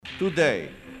today,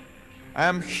 I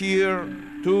am here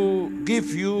to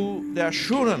give you the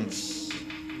assurance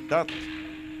that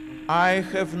I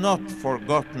have not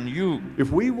forgotten you.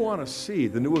 If we want to see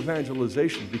the new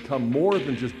evangelization become more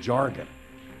than just jargon,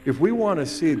 if we want to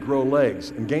see it grow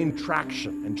legs and gain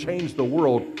traction and change the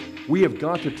world, we have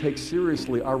got to take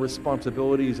seriously our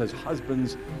responsibilities as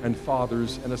husbands and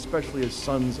fathers, and especially as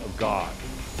sons of God.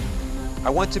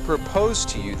 I want to propose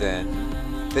to you then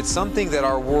that something that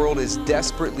our world is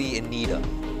desperately in need of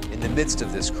in the midst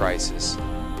of this crisis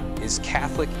is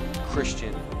Catholic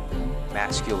Christian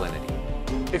masculinity.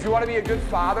 If you want to be a good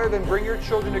father, then bring your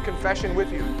children to confession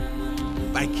with you.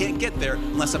 I can't get there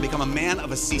unless I become a man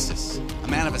of ascesis, a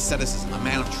man of asceticism, a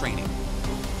man of training.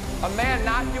 A man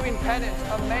not doing penance,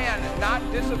 a man not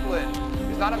disciplined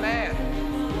is not a man.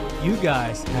 You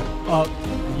guys have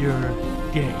upped your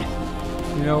game.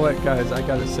 You know what, guys? I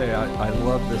gotta say, I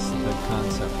love the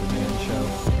concept of Man Show.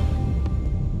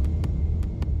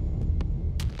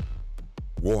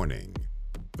 Warning: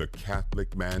 the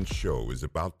Catholic Man Show is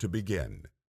about to begin.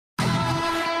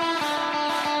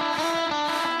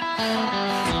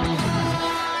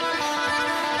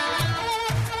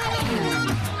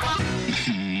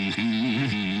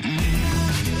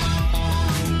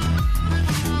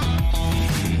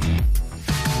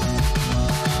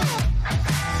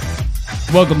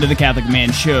 Welcome to the Catholic Man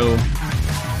Show.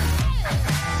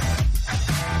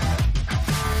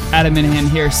 Adam Minahan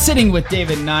here, sitting with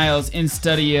David Niles in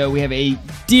studio. We have a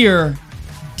dear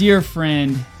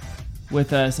friend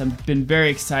with us. I've been very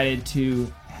excited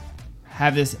to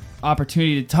have this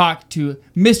opportunity to talk to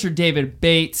Mr. David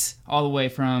Bates, all the way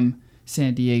from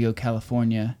San Diego,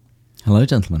 California. Hello,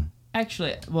 gentlemen.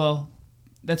 Actually, well,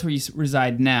 that's where you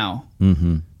reside now.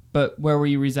 Mm-hmm. But where were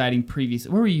you residing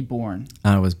previously? Where were you born?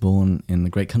 I was born in the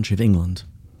great country of England.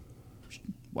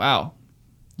 Wow.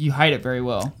 You hide it very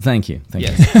well. Thank you.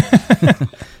 Yes.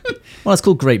 Well, it's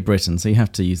called Great Britain, so you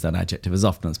have to use that adjective as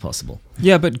often as possible.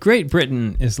 Yeah, but Great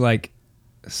Britain is like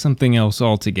something else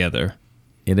altogether.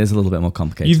 It is a little bit more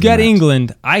complicated. You've got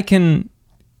England. I can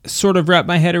sort of wrap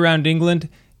my head around England.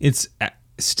 It's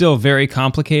still very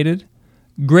complicated.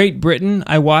 Great Britain,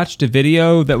 I watched a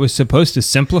video that was supposed to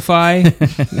simplify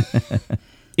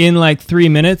in like 3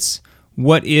 minutes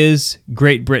what is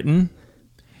Great Britain.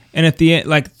 And at the end,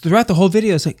 like throughout the whole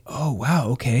video, it's like, oh, wow,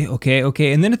 okay.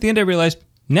 And then at the end, I realized,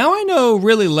 now I know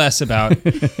really less about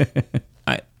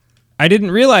I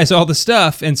didn't realize all the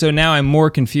stuff, and so now I'm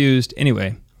more confused.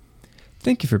 Anyway,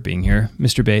 thank you for being here,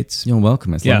 Mr. Bates. You're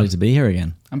welcome. It's lovely to be here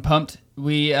again. I'm pumped.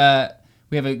 We have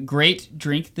a great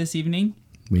drink this evening.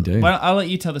 We do. Well, I'll let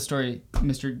you tell the story,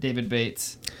 Mr. David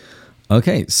Bates.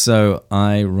 Okay, so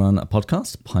I run a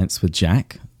podcast, Pints with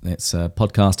Jack. It's a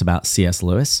podcast about C.S.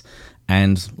 Lewis.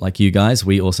 And like you guys,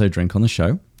 we also drink on the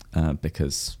show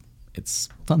because it's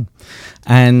fun.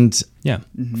 And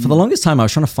for the longest time, I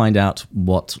was trying to find out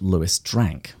what Lewis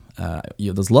drank.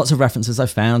 There's lots of references I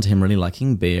found to him really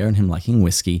liking beer and him liking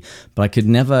whiskey, but I could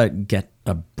never get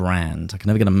a brand. I could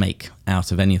never get a make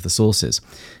out of any of the sources.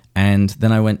 And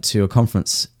then I went to a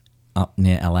conference up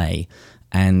near LA,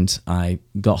 and I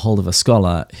got hold of a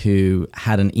scholar who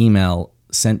had an email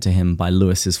sent to him by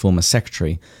Lewis's former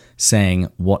secretary saying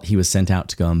what he was sent out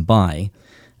to go and buy.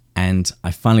 And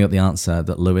I finally got the answer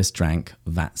that Lewis drank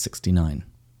VAT 69.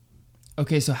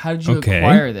 Okay, so how did you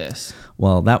acquire this?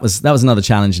 Well, that was another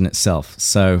challenge in itself.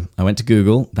 So I went to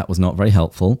Google. That was not very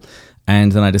helpful.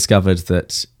 And then I discovered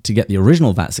that to get the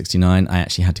original VAT 69, I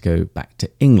actually had to go back to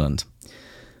England.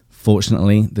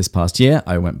 Fortunately, this past year,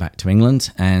 I went back to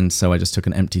England, and so I just took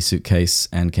an empty suitcase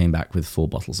and came back with 4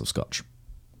 bottles of scotch.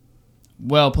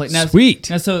 Well played. Now, Sweet.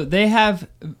 Now, so they have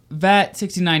VAT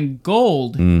 69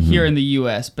 Gold here in the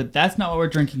U.S., but that's not what we're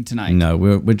drinking tonight. No,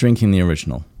 we're drinking the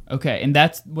original. Okay, and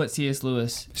that's what C.S.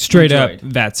 Lewis Straight enjoyed.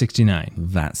 up, VAT 69.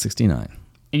 VAT 69.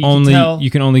 And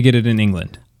You can only get it in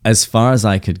England. As far as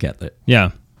I could get it. Yeah.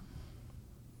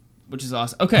 Which is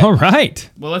awesome. Okay. All right.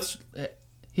 Well, let's...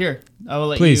 Here, I will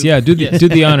let Please, you... do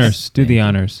the honors. Do the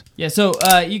honors. Yeah, so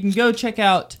you can go check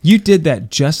out... You did that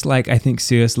just like I think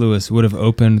C.S. Lewis would have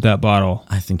opened that bottle.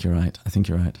 I think you're right.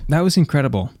 That was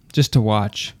incredible, just to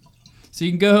watch. So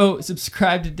you can go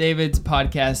subscribe to David's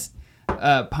podcast,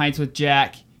 Pints with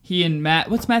Jack. He and Matt...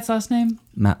 What's Matt's last name?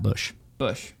 Matt Bush.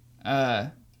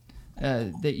 That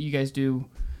you guys do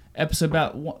episode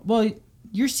about... Well,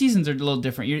 your seasons are a little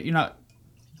different. You're not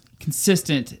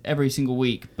consistent every single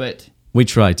week, but... We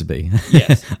try to be.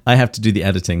 Yes. I have to do the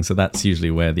editing, so that's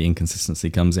usually where the inconsistency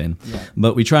comes in. Yeah.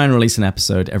 But we try and release an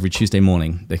episode every Tuesday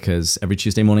morning, because every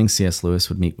Tuesday morning, C.S. Lewis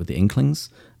would meet with the Inklings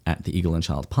at the Eagle and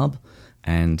Child pub,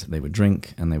 and they would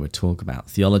drink, and they would talk about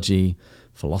theology,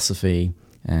 philosophy,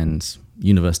 and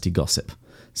university gossip.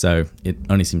 So it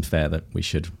only seemed fair that we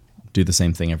should do the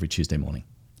same thing every Tuesday morning.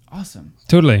 Awesome.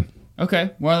 Totally.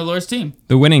 Okay, we're on the Lord's team.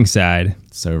 The winning side.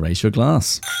 So raise your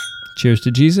glass. Cheers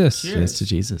to Jesus. Cheers to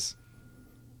Jesus.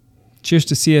 Cheers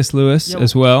to C.S. Lewis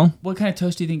as well. What kind of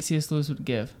toast do you think C.S. Lewis would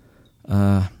give?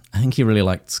 I think he really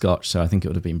liked Scotch, so I think it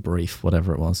would have been brief,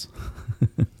 whatever it was.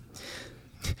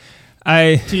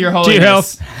 To your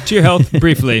holiness. To your health,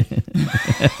 briefly.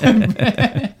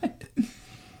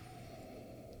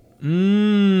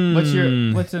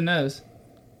 What's the nose?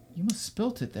 You almost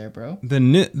spilt it there, bro.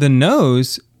 The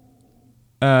nose,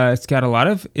 it's got a lot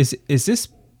of... Is this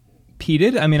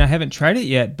peated? I mean, I haven't tried it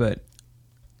yet, but...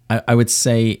 I would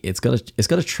say it's got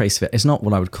a trace of it. It's not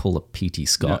what I would call a peaty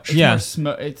Scotch. No,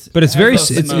 but it's very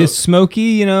it's smoky,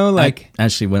 you know, like...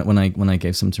 Actually, when I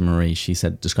gave some to Marie, she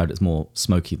described it as more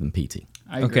smoky than peaty.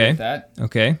 I agree with that.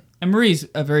 Okay. And Marie's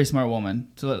a very smart woman.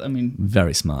 So, I mean...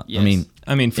 Very smart. Yes.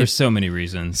 I mean, for so many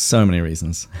reasons. So many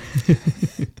reasons.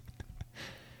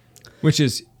 Which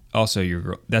is also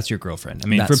that's your girlfriend. I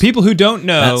mean, for people who don't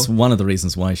know... That's one of the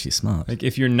reasons why she's smart. Like,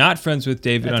 if you're not friends with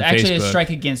David on Facebook... That's actually a strike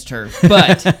against her.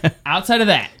 But outside of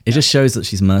that... It just shows that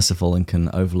she's merciful and can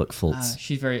overlook faults.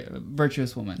 She's a very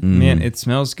virtuous woman. Man, it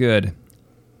smells good.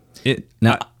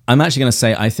 I'm actually going to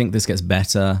say I think this gets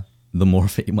better the more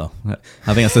of it... Well,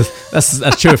 I think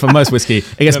that's true for most whiskey.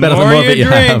 It gets better the more of it you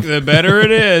have. The better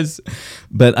it is.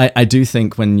 But I do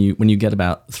think when you get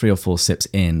about 3 or 4 sips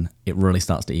in, it really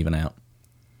starts to even out.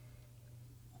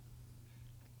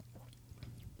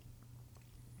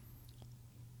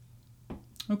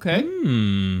 Okay.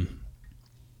 And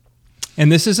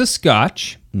this is a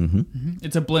Scotch. Mm-hmm.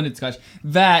 It's a blended Scotch.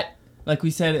 That, like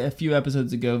we said a few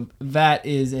episodes ago, that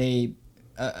is a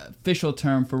official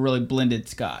term for really blended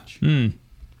Scotch.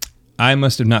 I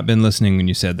must have not been listening when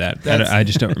you said that. I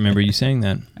just don't remember you saying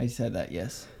that. I said that,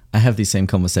 yes. I have these same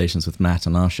conversations with Matt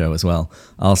on our show as well.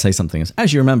 I'll say something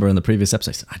as you remember in the previous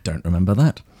episode. I don't remember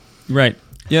that. Right.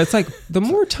 Yeah, it's like the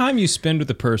more time you spend with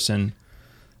a person,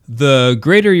 the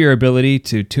greater your ability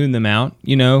to tune them out,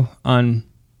 you know, on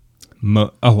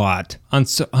a lot, on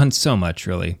so much,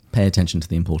 really. Pay attention to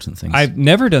the important things. I've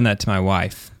never done that to my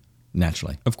wife.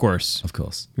 Naturally. Of course.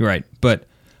 You're right. But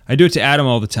I do it to Adam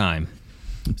all the time.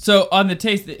 So on the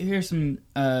taste, here's some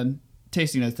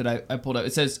tasting notes that I pulled up.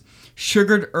 It says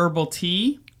sugared herbal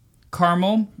tea,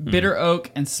 caramel, bitter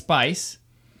oak, and spice.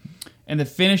 And the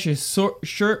finish is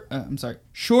short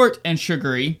and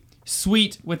sugary,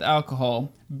 sweet with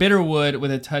alcohol, bitter wood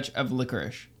with a touch of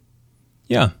licorice.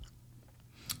 Yeah.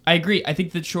 I agree. I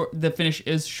think the finish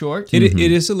is short. It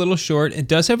is a little short. It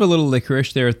does have a little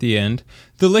licorice there at the end.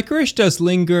 The licorice does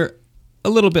linger a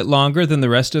little bit longer than the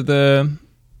rest of the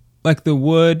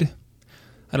wood.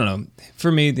 I don't know.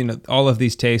 For me, you know, all of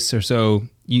these tastes are so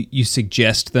you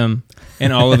suggest them,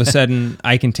 and all of a sudden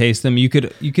I can taste them. You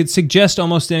could suggest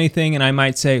almost anything, and I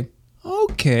might say,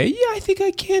 okay, yeah, I think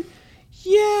I can.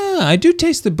 Yeah, I do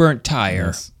taste the burnt tire.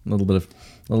 Yes. A little bit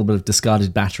of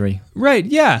discarded battery. Right.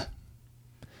 Yeah.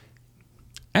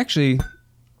 Actually,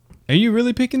 are you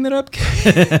really picking that up?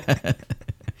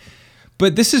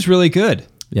 But this is really good.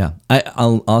 Yeah.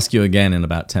 I'll ask you again in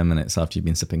about 10 minutes after you've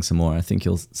been sipping some more. I think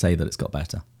you'll say that it's got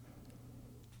better.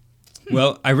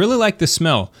 Well, I really like the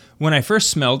smell. When I first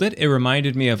smelled it, it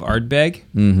reminded me of Ardbeg.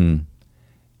 Mm-hmm.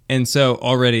 And so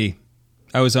already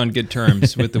I was on good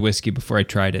terms with the whiskey before I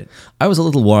tried it. I was a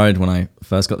little worried when I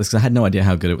first got this because I had no idea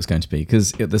how good it was going to be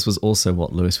because this was also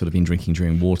what Lewis would have been drinking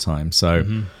during wartime. So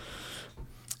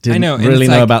didn't really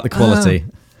know about the quality.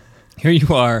 Here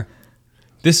you are.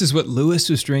 This is what Lewis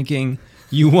was drinking.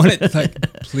 You want it like,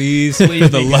 please, for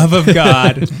the love of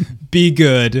God, be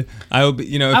good. I will be,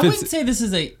 you know. I wouldn't say this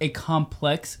is a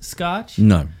complex Scotch.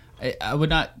 No, I would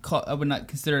not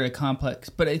consider it a complex,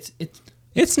 but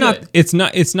it's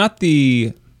not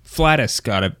the flattest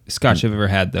Scotch I've ever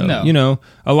had though. No. You know,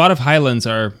 a lot of Highlands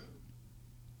are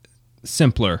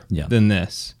simpler than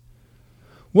this.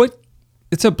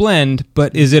 It's a blend,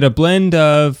 but is it a blend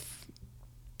of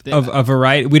a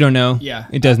variety? We don't know. Yeah,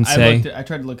 it doesn't say. I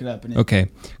tried to look it up. And okay,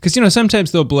 because you know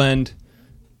sometimes they'll blend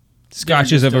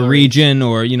Scotches of a region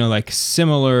or you know like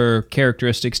similar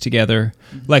characteristics together.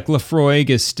 Mm-hmm. Like Lafroig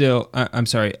is still. I'm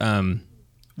sorry.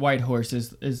 White Horse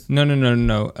is no.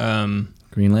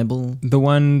 Green Label. The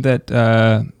one that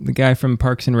the guy from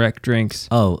Parks and Rec drinks.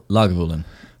 Oh, Lagavulin.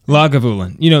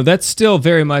 Lagavulin. You know that's still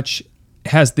very much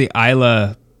has the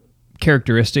Islay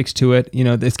characteristics to it. You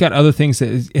know, it's got other things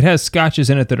that it has scotches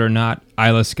in it that are not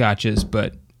Islay scotches,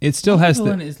 but it still has the.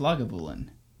 Lagavulin is Lagavulin.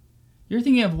 You're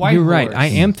thinking of White Horse. You're right. I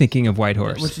am thinking of White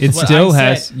Horse. Which is it still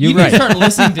has. Said. You're you right. Can start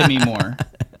listening to me more.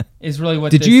 Is really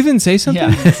what. Did you even say something?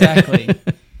 Yeah, exactly.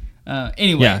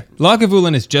 Anyway. Yeah.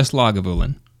 Lagavulin is just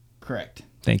Lagavulin. Correct.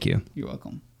 Thank you. You're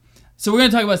welcome. So we're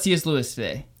going to talk about C.S. Lewis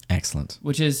today. Excellent.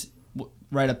 Which is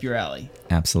right up your alley.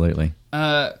 Absolutely.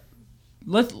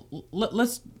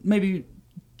 Let's maybe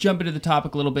jump into the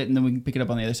topic a little bit, and then we can pick it up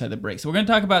on the other side of the break. So we're going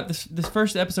to talk about this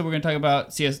first episode. We're going to talk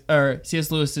about C.S.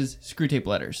 Lewis's Screwtape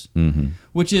letters,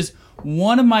 which is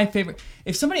one of my favorite.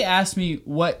 If somebody asked me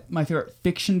what my favorite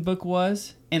fiction book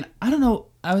was, and I don't know,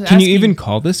 Can you even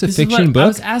call this a fiction book? I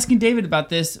was asking David about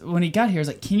this when he got here. I was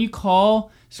like, "Can you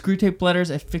call Screwtape letters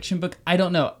a fiction book?" I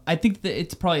don't know. I think that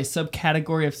it's probably a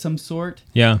subcategory of some sort.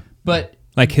 Yeah, but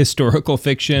like historical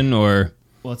fiction or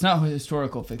it's not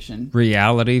historical fiction.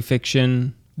 Reality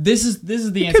fiction. This is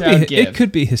the answer I would give. It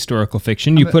could be historical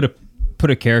fiction. You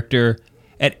put a character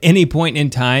at any point in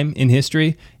time in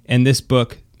history, and this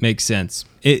book makes sense.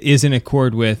 It is in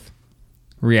accord with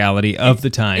reality of the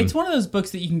time. It's one of those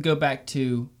books that you can go back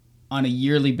to on a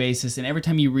yearly basis, and every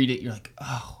time you read it, you're like,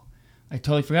 oh, I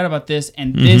totally forgot about this,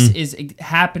 and this is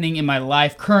happening in my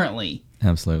life currently.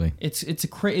 Absolutely. It's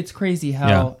crazy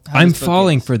how I'm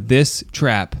falling for this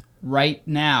trap right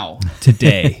now.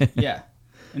 Today. Yeah.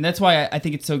 And that's why I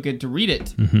think it's so good to read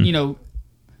it,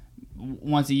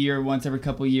 once a year, once every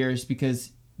couple of years,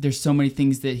 because there's so many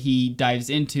things that he dives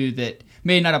into that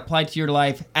may not apply to your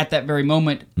life at that very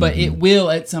moment, but it will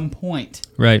at some point.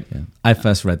 Right. Yeah. I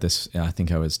first read this, I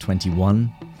think I was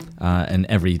 21, and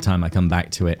every time I come back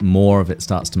to it, more of it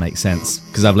starts to make sense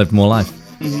because I've lived more life.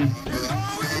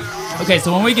 Okay,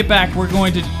 so when we get back, we're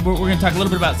going to talk a little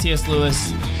bit about C.S.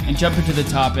 Lewis and jump into the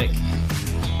topic.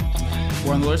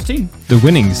 We're on the Lord's team. The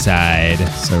winning side.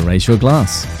 So raise your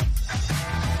glass.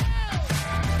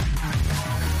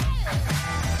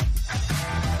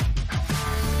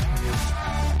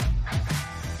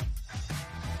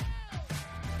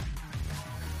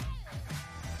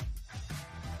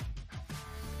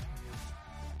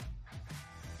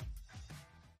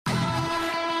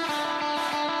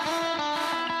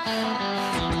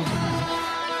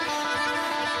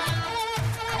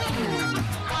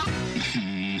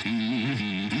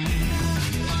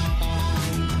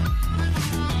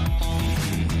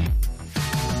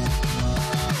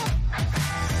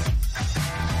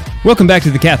 Welcome back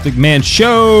to the Catholic Man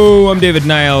Show. I'm David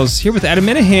Niles, here with Adam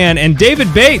Minahan and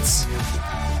David Bates.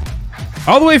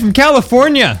 All the way from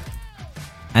California.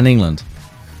 And England.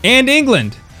 And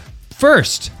England.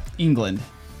 First. England.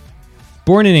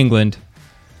 Born in England.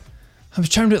 I've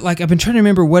been trying to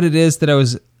remember what it is that I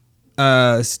was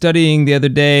studying the other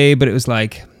day, but it was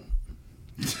like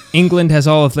England has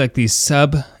all of like these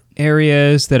sub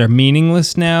areas that are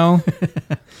meaningless now.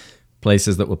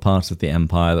 Places that were part of the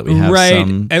empire that we have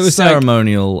some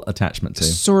ceremonial attachment to.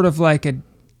 Sort of like a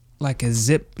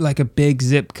big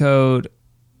zip code,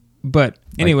 but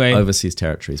anyway, like overseas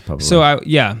territories probably. So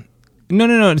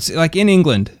no, it's like in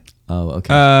England. Oh,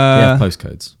 okay. Yeah,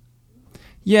 postcodes.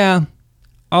 Yeah,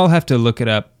 I'll have to look it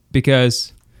up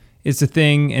because it's a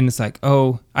thing, and it's like,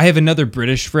 oh, I have another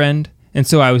British friend, and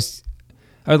so I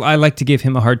like to give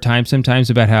him a hard time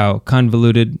sometimes about how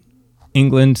convoluted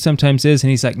England sometimes is, and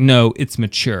he's like, no, it's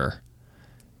mature.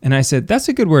 And I said, that's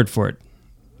a good word for it.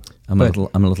 I'm a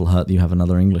little hurt that you have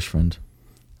another English friend.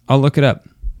 I'll look it up.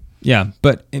 Yeah,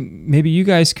 but maybe you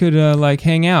guys could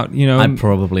hang out, I'd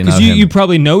probably know him. Because you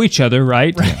probably know each other,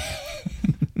 right?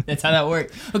 That's how that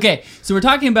works. Okay, so we're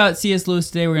talking about C.S.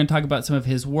 Lewis today. We're going to talk about some of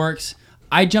his works.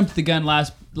 I jumped the gun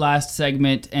last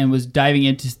segment and was diving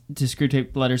into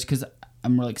Screwtape letters because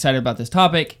I'm really excited about this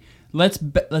topic. Let's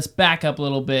back up a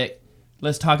little bit.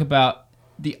 Let's talk about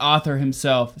the author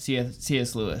himself,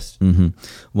 C.S. Lewis. Mm-hmm.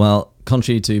 Well,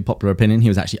 contrary to popular opinion, he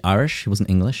was actually Irish. He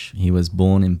wasn't English. He was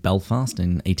born in Belfast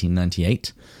in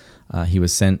 1898. He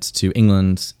was sent to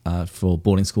England for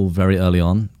boarding school very early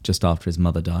on, just after his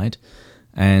mother died.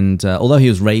 And although he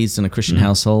was raised in a Christian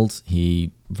household,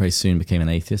 he very soon became an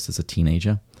atheist as a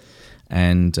teenager.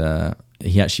 And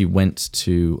he actually went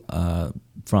to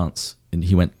France, and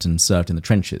he went and served in the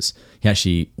trenches. He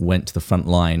actually went to the front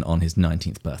line on his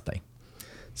 19th birthday.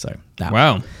 So that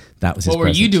was his What were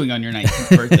you doing on your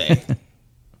 19th birthday?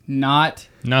 Not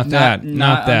in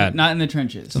the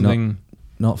trenches.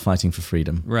 Not fighting for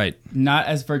freedom. Right. Not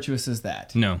as virtuous as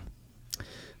that. No.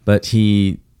 But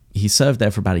he served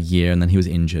there for about a year, and then he was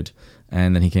injured.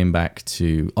 And then he came back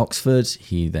to Oxford.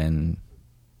 He then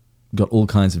got all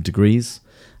kinds of degrees,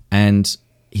 and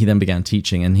he then began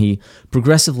teaching, and he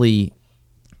progressively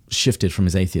shifted from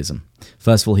his atheism.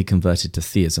 First of all, he converted to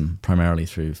theism, primarily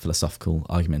through philosophical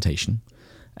argumentation.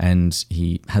 And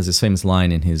he has this famous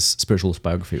line in his spiritual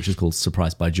biography, which is called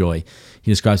Surprised by Joy. He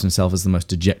describes himself as the most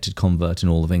dejected convert in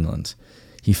all of England.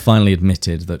 he finally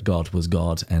admitted that God was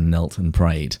God and knelt and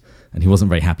prayed, and he wasn't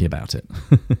very happy about it.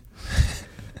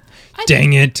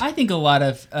 Dang it. I think a lot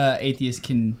of atheists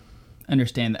can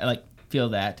understand that, like, feel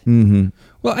that. Mm-hmm.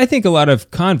 Well, I think a lot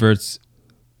of converts,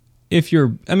 I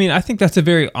think that's a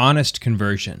very honest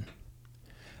conversion.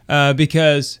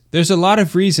 Because there's a lot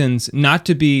of reasons not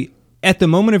to be, at the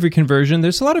moment of your conversion,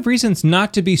 there's a lot of reasons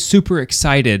not to be super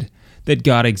excited that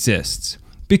God exists.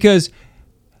 Because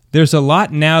there's a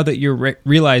lot now that you're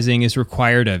realizing is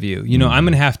required of you. I'm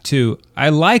going to have to, I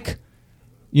like,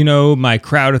 my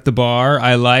crowd at the bar.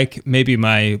 I like maybe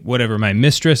my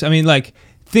mistress. Fill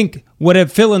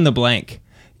in the blank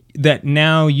that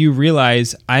now you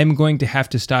realize I'm going to have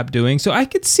to stop doing. So I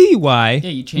could see why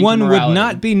one would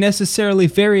not be necessarily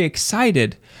very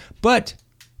excited. But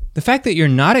the fact that you're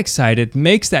not excited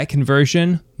makes that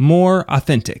conversion more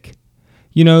authentic.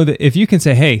 If you can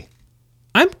say, hey,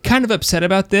 I'm kind of upset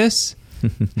about this.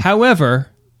 However,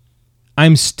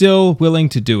 I'm still willing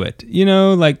to do it.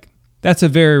 That's a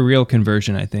very real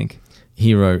conversion, I think.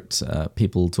 He wrote,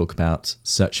 people talk about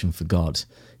searching for God.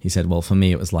 He said, well, for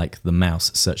me, it was like the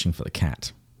mouse searching for the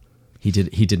cat. He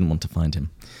didn't want to find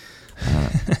him.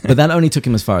 But that only took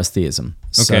him as far as theism.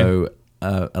 Okay. So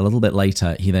a little bit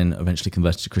later, he then eventually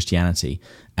converted to Christianity.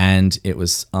 And it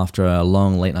was after a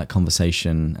long late-night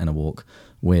conversation and a walk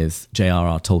with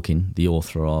J.R.R. Tolkien, the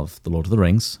author of The Lord of the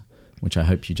Rings, which I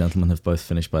hope you gentlemen have both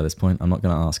finished by this point. I'm not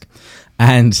going to ask.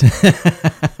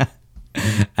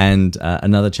 And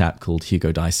another chap called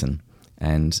Hugo Dyson.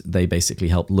 And they basically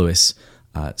helped Lewis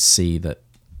see that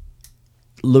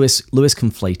Lewis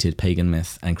conflated pagan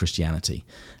myth and Christianity.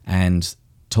 And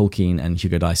Tolkien and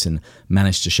Hugo Dyson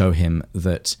managed to show him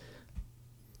that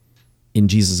in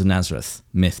Jesus of Nazareth,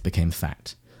 myth became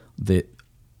fact. The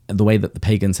way that the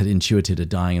pagans had intuited a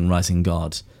dying and rising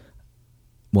God,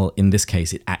 well, in this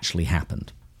case, it actually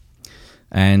happened.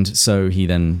 And so he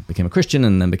then became a Christian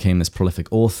and then became this prolific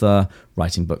author,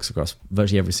 writing books across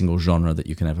virtually every single genre that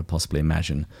you can ever possibly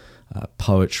imagine.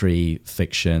 Poetry,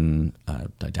 fiction,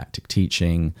 didactic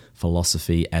teaching,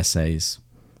 philosophy, essays.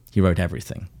 He wrote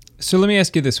everything. So let me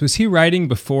ask you this. Was he writing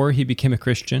before he became a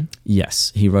Christian?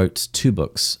 Yes. He wrote 2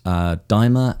 books,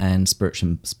 Daima and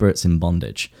Spirits in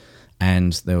Bondage.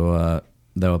 And they were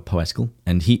poetical.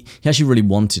 And he actually really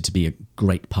wanted to be a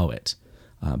great poet.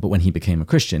 But when he became a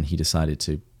Christian, he decided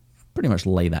to pretty much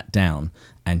lay that down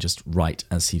and just write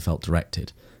as he felt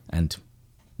directed. And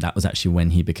that was actually when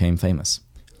he became famous.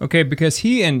 Okay, because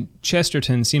he and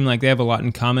Chesterton seem like they have a lot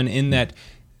in common in that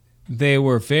they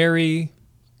were very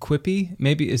quippy.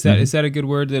 Maybe is that a good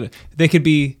word? That they could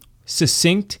be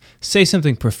succinct, say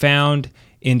something profound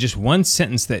in just one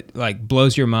sentence that like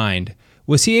blows your mind.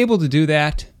 Was he able to do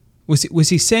that? Was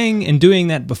he saying and doing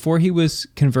that before he was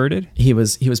converted? He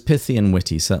was pithy and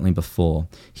witty, certainly before.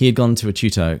 He had gone to a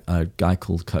tutor, a guy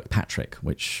called Kirkpatrick,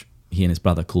 which he and his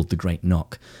brother called the Great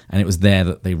Knock. And it was there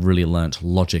that they really learnt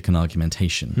logic and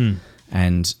argumentation.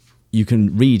 And you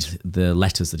can read the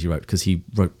letters that he wrote, because he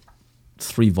wrote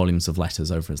 3 volumes of letters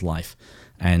over his life.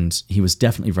 And he was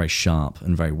definitely very sharp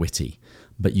and very witty.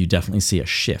 But you definitely see a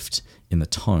shift in the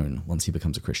tone once he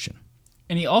becomes a Christian.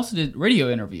 And he also did radio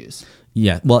interviews.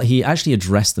 Yeah, well, he actually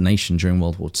addressed the nation during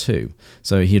World War II.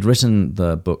 So he had written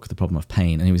the book, The Problem of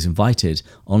Pain, and he was invited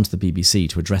onto the BBC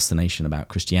to address the nation about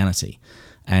Christianity.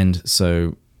 And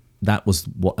so that was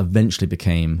what eventually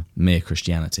became Mere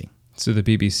Christianity. So the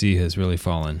BBC has really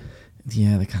fallen.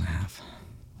 Yeah, they kind of have.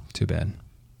 Too bad.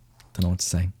 Don't know what to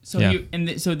say. So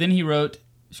so then he wrote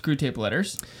Screwtape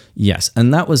Letters. Yes,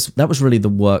 and that was really the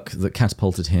work that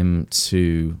catapulted him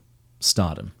to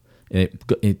stardom. It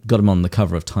got him on the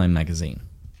cover of Time magazine,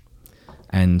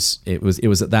 and it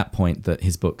was at that point that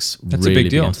his books really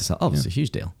began to sell. Oh, it's a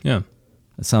huge deal. Yeah,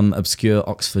 some obscure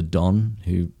Oxford Don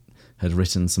who had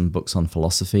written some books on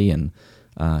philosophy and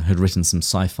had written some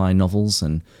sci-fi novels,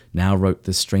 and now wrote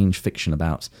this strange fiction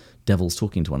about devils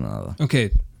talking to one another. Okay,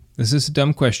 this is a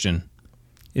dumb question.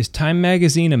 Is Time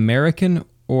magazine American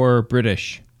or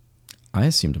British? I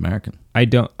assumed American.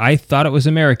 I thought it was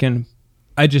American.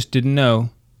 I just didn't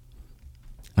know.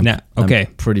 I'm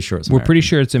pretty sure it's American. We're pretty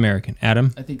sure it's American.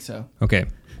 Adam? I think so. Okay.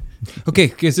 Okay,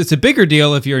 because it's a bigger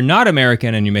deal if you're not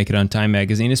American and you make it on Time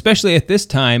magazine, especially at this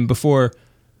time before,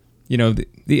 the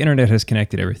internet has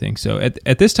connected everything. So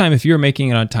at this time, if you were making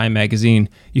it on Time magazine,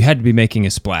 you had to be making a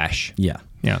splash. Yeah.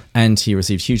 Yeah. And he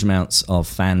received huge amounts of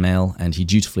fan mail, and he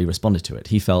dutifully responded to it.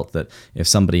 He felt that if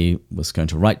somebody was going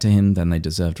to write to him, then they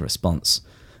deserved a response.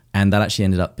 And that actually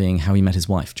ended up being how he met his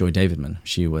wife, Joy Davidman.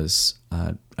 She was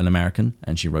an American,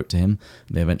 and she wrote to him.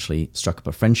 They eventually struck up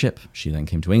a friendship. She then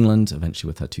came to England, eventually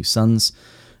with her 2 sons.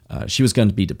 She was going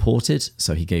to be deported,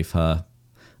 so he gave her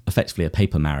effectively a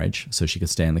paper marriage so she could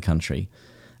stay in the country.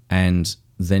 And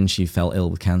then she fell ill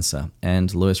with cancer,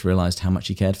 and Lewis realized how much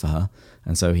he cared for her,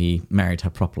 and so he married her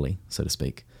properly, so to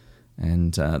speak.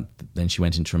 And then she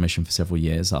went into remission for several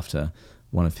years after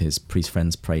one of his priest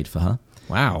friends prayed for her.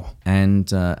 Wow. And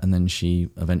then she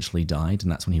eventually died,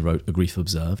 and that's when he wrote A Grief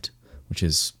Observed, which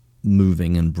is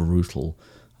moving and brutal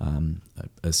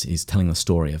as he's telling the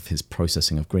story of his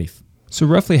processing of grief. So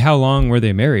roughly how long were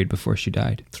they married before she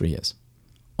died? 3 years.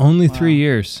 Only 3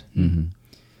 years. Mm-hmm.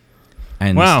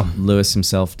 And wow. Lewis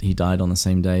himself, he died on the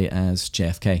same day as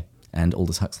JFK and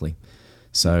Aldous Huxley.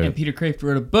 So And Peter Kraft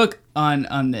wrote a book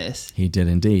on this. He did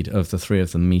indeed, of the three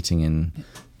of them meeting in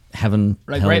heaven,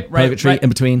 Right, hell, right, purgatory, right, in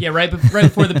between. Yeah, right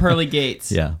before the pearly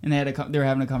gates. Yeah. And they were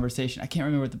having a conversation. I can't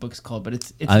remember what the book's called, but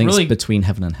it's I think really it's Between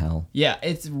Heaven and Hell. Yeah,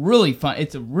 it's really fun.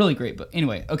 It's a really great book.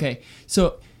 Anyway, okay.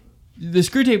 So the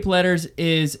Screwtape Letters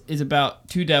is about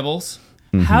two devils.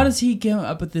 Mm-hmm. How does he come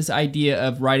up with this idea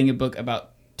of writing a book about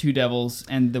two devils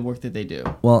and the work that they do?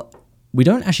 Well, we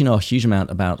don't actually know a huge amount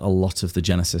about a lot of the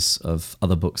genesis of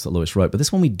other books that Lewis wrote, but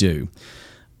this one we do.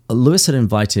 Lewis had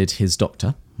invited his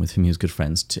doctor, with whom he was good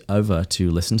friends, over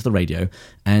to listen to the radio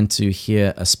and to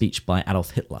hear a speech by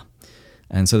Adolf Hitler.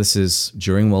 And so this is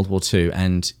during World War II,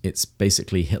 and it's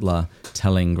basically Hitler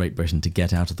telling Great Britain to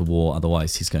get out of the war,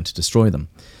 otherwise he's going to destroy them.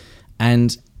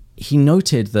 And he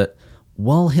noted that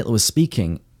while Hitler was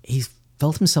speaking, he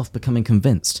felt himself becoming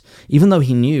convinced, even though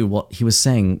he knew what he was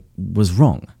saying was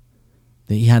wrong.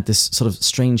 That he had this sort of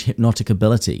strange hypnotic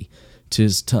ability to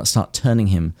start turning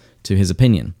him to his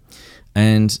opinion.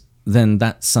 And then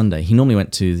that Sunday, he normally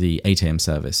went to the 8 a.m.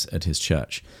 service at his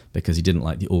church because he didn't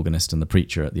like the organist and the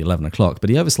preacher at the 11 o'clock, but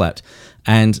he overslept.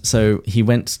 And so he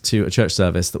went to a church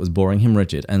service that was boring him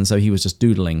rigid, and so he was just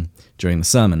doodling during the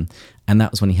sermon. And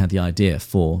that was when he had the idea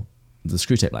for the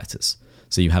Screwtape Letters.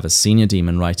 So you have a senior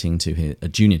demon writing to a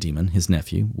junior demon, his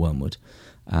nephew, Wormwood,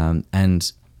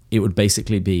 and it would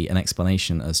basically be an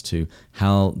explanation as to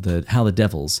how the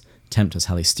devils tempt us,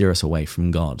 how they steer us away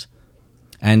from God.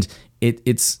 And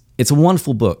it's a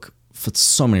wonderful book for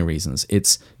so many reasons.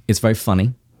 It's very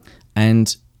funny,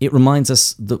 and it reminds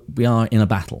us that we are in a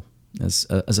battle, as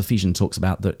Ephesians talks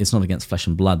about, that it's not against flesh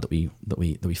and blood that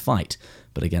we fight,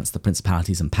 but against the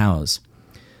principalities and powers.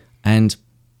 And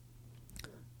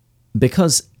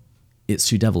because it's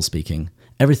two devils speaking,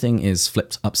 everything is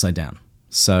flipped upside down.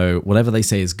 So whatever they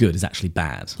say is good is actually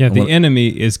bad. Yeah, the enemy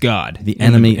is God. The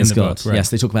enemy is God. Book, right. Yes,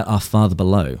 they talk about our Father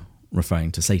below,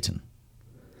 referring to Satan.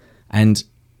 And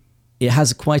it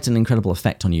has quite an incredible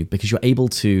effect on you because you're able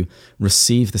to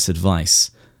receive this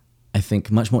advice, I think,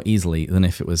 much more easily than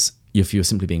if you were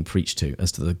simply being preached to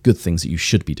as to the good things that you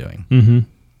should be doing. Mm-hmm.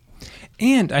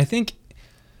 And I think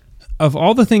of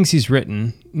all the things he's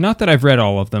written, not that I've read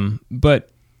all of them, but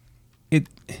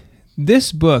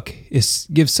this book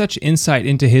gives such insight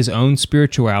into his own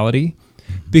spirituality,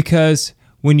 because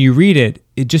when you read it,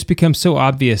 it just becomes so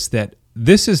obvious that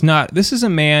this is a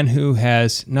man who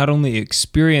has not only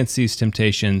experienced these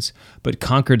temptations, but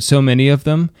conquered so many of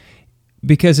them.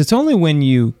 Because it's only when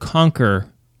you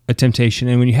conquer a temptation,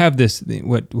 and when you have this,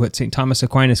 what St. Thomas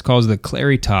Aquinas calls the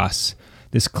claritas,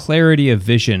 this clarity of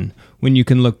vision, when you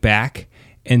can look back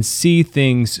and see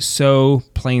things so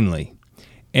plainly.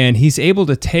 And he's able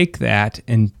to take that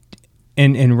and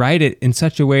write it in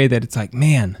such a way that it's like,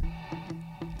 man,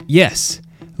 yes,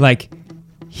 like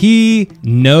he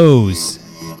knows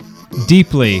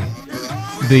deeply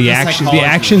the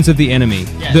actions of the enemy,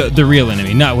 Yeah. the real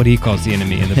enemy, not what he calls the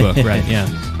enemy in the book, right? Yeah.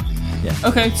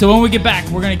 Okay, so when we get back,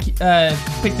 we're going to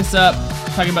pick this up,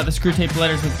 talking about the Screwtape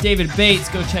Letters with David Bates.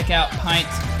 Go check out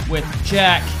Pints with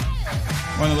Jack.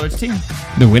 We're on the Lord's team.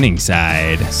 The winning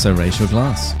side. So raise your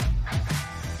glass.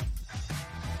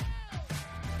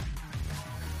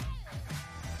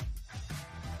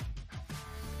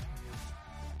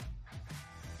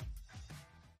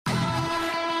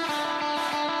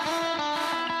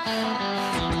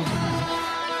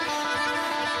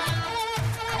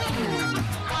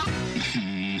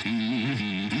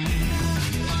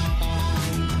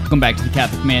 Welcome back to the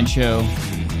Catholic Man Show.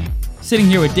 Sitting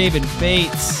here with David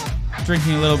Bates,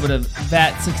 drinking a little bit of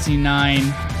Vat 69,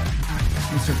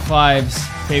 Mr. Clive's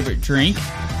favorite drink,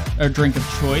 or drink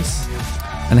of choice.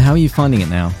 And how are you finding it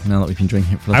now that we've been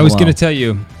drinking it for a I little was while? going to tell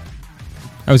you,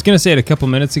 I was going to say it a couple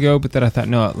minutes ago, but then I thought,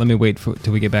 no, let me wait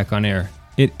till we get back on air.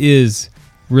 It is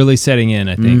really setting in,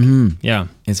 I think. Mm-hmm. Yeah.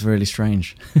 It's really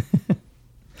strange.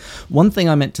 One thing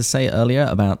I meant to say earlier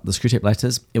about the Screwtape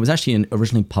Letters, it was actually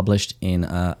originally published in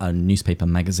a newspaper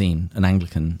magazine, an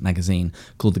Anglican magazine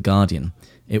called The Guardian.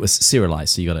 It was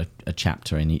serialized, so you got a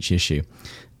chapter in each issue.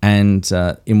 And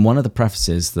in one of the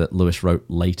prefaces that Lewis wrote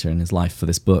later in his life for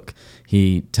this book,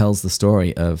 he tells the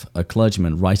story of a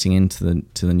clergyman writing into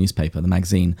the newspaper, the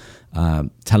magazine,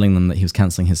 telling them that he was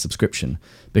cancelling his subscription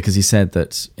because he said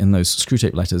that in those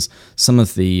Screwtape letters, some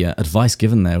of the advice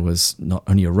given there was not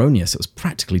only erroneous, it was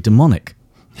practically demonic.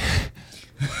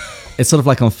 It's sort of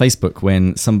like on Facebook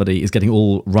when somebody is getting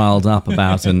all riled up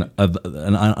about an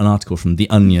article from The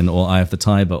Onion or Eye of the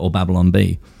Tiber or Babylon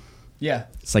Bee. Yeah.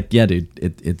 It's like, yeah, dude,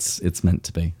 it's meant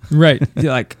to be. Right.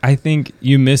 You're like, I think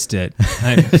you missed it.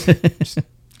 I'm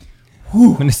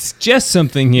going to suggest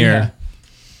something here.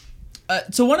 Yeah.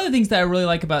 So one of the things that I really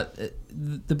like about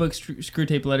the book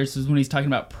Screwtape Letters is when he's talking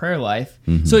about prayer life.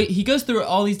 Mm-hmm. So he goes through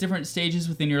all these different stages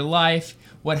within your life,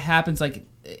 what happens, like,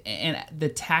 and the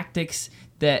tactics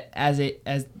that as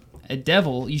a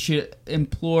devil you should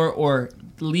implore or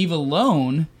leave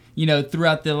alone,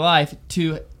 throughout their life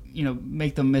to,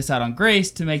 make them miss out on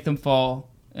grace, to make them fall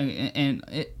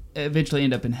and eventually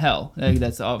end up in hell.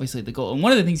 That's obviously the goal. And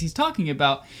one of the things he's talking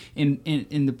about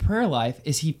in the prayer life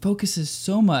is he focuses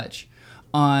so much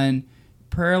on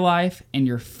prayer life and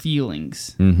your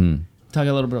feelings. Mm-hmm. Talk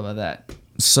a little bit about that.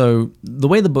 So the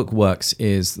way the book works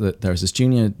is that there's this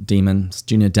junior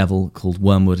devil called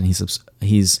Wormwood, and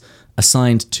he's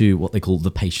assigned to what they call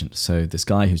the patient. So this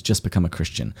guy who's just become a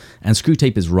Christian. And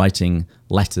Screwtape is writing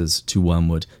letters to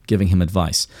Wormwood, giving him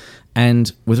advice.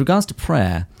 And with regards to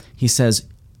prayer, he says,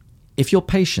 if you're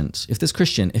patient, if this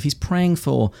Christian, if he's praying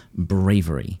for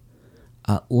bravery,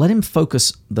 let him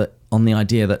focus on the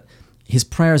idea that his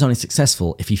prayer is only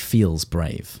successful if he feels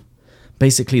brave.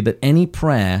 Basically, that any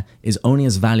prayer is only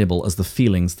as valuable as the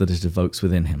feelings that it evokes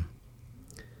within him.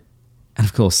 And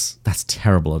of course, that's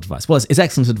terrible advice. Well, it's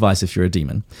excellent advice if you're a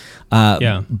demon.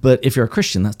 But if you're a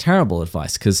Christian, that's terrible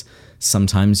advice, because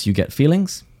sometimes you get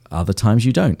feelings, other times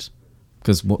you don't.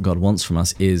 Because what God wants from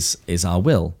us is our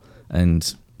will.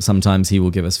 And sometimes he will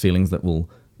give us feelings that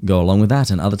will go along with that,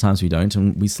 and other times we don't,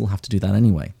 and we still have to do that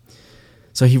anyway.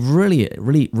 So he really,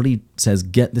 really, really says,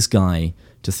 get this guy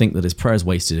to think that his prayer is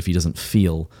wasted if he doesn't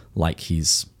feel like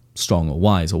he's strong or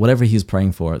wise or whatever he's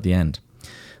praying for at the end.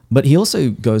 But he also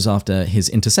goes after his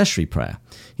intercessory prayer.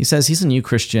 He says he's a new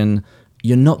Christian.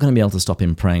 You're not going to be able to stop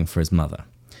him praying for his mother.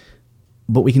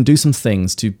 But we can do some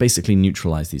things to basically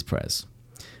neutralize these prayers.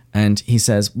 And he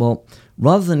says, well,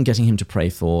 rather than getting him to pray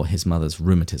for his mother's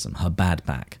rheumatism, her bad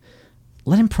back,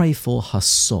 let him pray for her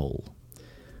soul.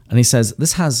 And he says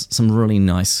this has some really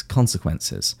nice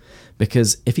consequences,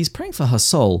 because if he's praying for her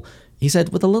soul, he said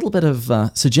with a little bit of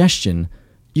suggestion,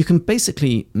 you can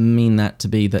basically mean that to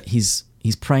be that he's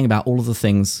praying about all of the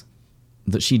things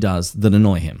that she does that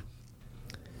annoy him.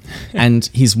 And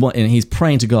he's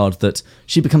praying to God that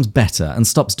she becomes better and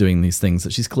stops doing these things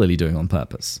that she's clearly doing on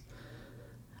purpose.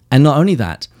 And not only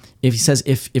that,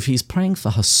 if he's praying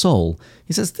for her soul,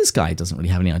 he says this guy doesn't really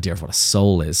have any idea of what a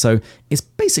soul is. So it's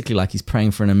basically like he's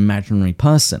praying for an imaginary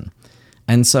person.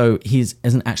 And so he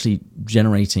isn't actually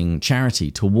generating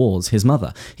charity towards his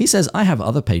mother. He says, I have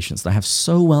other patients that I have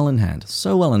so well in hand,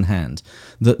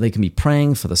 that they can be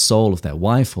praying for the soul of their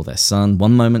wife or their son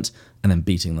one moment and then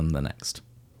beating them the next.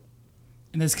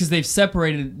 And that's because they've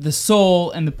separated the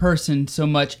soul and the person so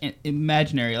much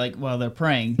imaginary, like while they're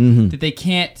praying, that they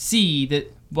can't see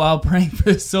that while praying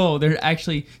for the soul, they're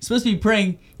actually supposed to be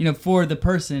praying, for the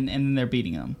person, and then they're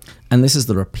beating them. And this is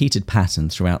the repeated pattern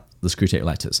throughout the Screwtape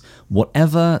letters.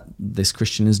 Whatever this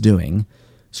Christian is doing,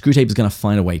 Screwtape is going to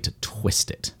find a way to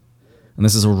twist it. And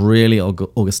this is a really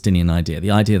Augustinian idea.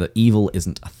 The idea that evil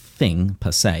isn't a thing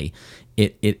per se.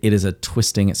 It is a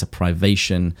twisting, it's a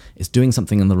privation, it's doing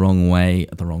something in the wrong way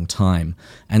at the wrong time.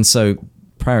 And so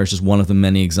prayer is just one of the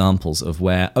many examples of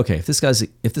where, okay, if this guy's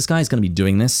going to be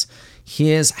doing this,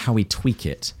 here's how we tweak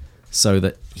it so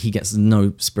that he gets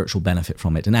no spiritual benefit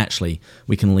from it, and actually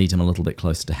we can lead him a little bit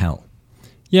closer to hell.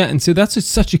 Yeah, and so that's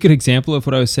such a good example of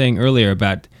what I was saying earlier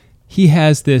about he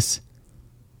has this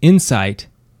insight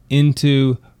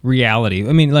into reality.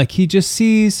 I mean, like he just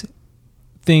sees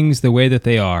things the way that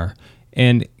they are,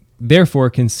 and therefore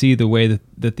can see the way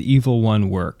that the evil one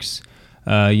works.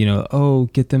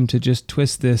 Get them to just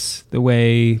twist this the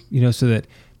way, so that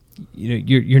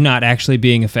you're not actually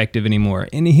being effective anymore.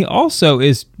 And he also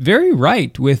is very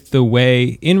right with the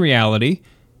way, in reality,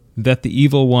 that the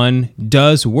evil one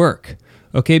does work.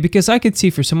 Okay, because I could see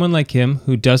for someone like him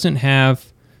who doesn't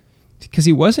have, because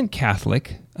he wasn't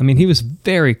Catholic. I mean, he was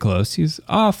very close. He was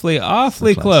awfully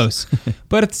close.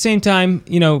 But at the same time,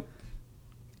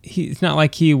 it's not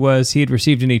like he had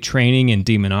received any training in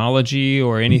demonology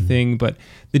or anything, but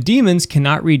the demons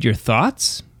cannot read your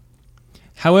thoughts.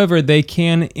 However, they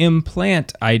can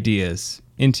implant ideas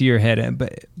into your head,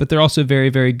 but they're also very,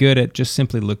 very good at just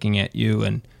simply looking at you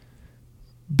and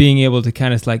being able to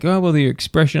kind of like, oh, well, your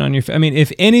expression on your face. I mean,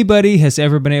 if anybody has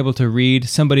ever been able to read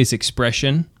somebody's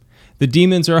expression, the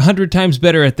demons are 100 times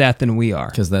better at that than we are.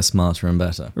 Because they're smarter and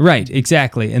better. Right,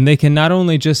 exactly. And they can not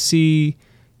only just see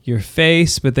your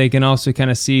face, but they can also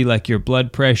kind of see like your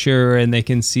blood pressure, and they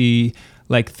can see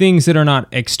like things that are not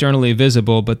externally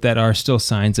visible, but that are still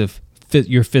signs of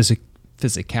your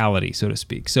physicality, so to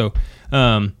speak. So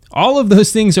all of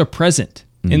those things are present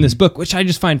in this book, which I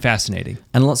just find fascinating.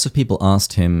 And lots of people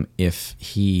asked him if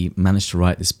he managed to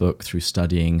write this book through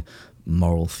studying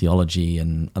moral theology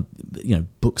and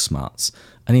book smarts.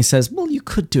 And he says, well, you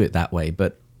could do it that way,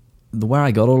 but where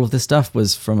I got all of this stuff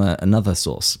was from another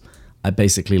source. I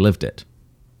basically lived it.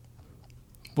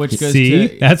 Which goes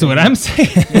that's what I'm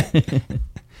saying.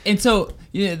 And so,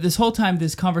 this whole time,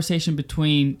 this conversation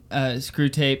between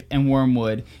Screwtape and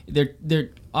Wormwood, they're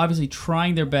obviously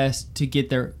trying their best to get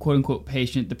their quote unquote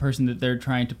patient, the person that they're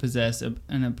trying to possess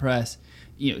and oppress,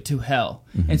 to hell.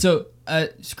 Mm-hmm. And so,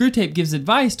 Screwtape gives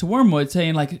advice to Wormwood,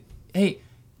 saying like, "Hey,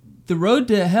 the road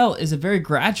to hell is a very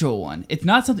gradual one. It's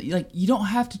not something like you don't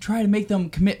have to try to make them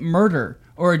commit murder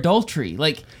or adultery.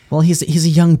 Like, well, he's a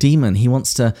young demon. He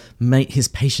wants to make his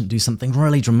patient do something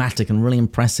really dramatic and really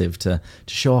impressive to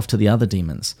show off to the other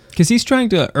demons. Because he's trying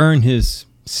to earn his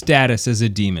status as a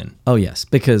demon. Oh, yes,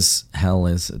 because hell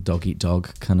is a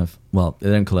dog-eat-dog kind of, well, they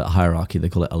don't call it a hierarchy, they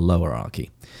call it a lowerarchy.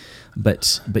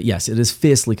 But yes, it is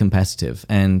fiercely competitive,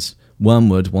 and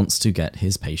Wormwood wants to get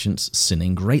his patients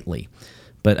sinning greatly.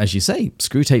 But as you say,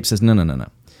 Screwtape says, no.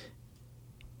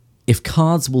 If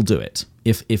cards will do it,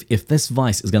 if this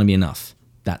vice is going to be enough,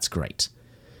 that's great.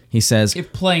 He says...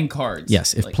 If playing cards.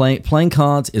 Yes, if playing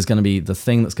cards is going to be the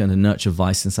thing that's going to nurture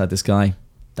vice inside this guy,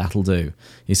 that'll do.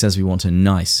 He says we want a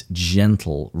nice,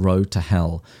 gentle road to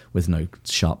hell with no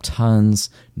sharp turns,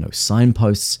 no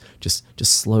signposts, just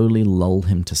slowly lull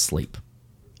him to sleep.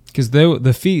 Because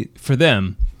for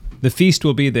them, the feast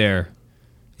will be there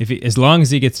as long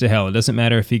as he gets to hell. It doesn't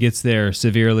matter if he gets there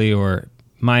severely or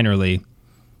minorly.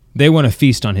 They want to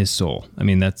feast on his soul. I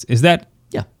mean,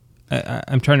 yeah.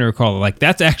 I'm trying to recall. Like,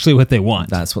 that's actually what they want.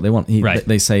 That's what they want. Right.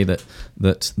 They say that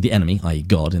the enemy, i.e.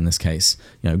 God in this case,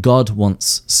 God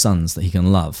wants sons that he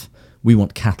can love. We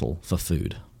want cattle for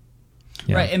food.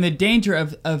 Yeah. Right, and the danger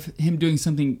of him doing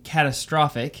something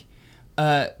catastrophic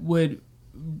would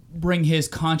bring his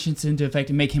conscience into effect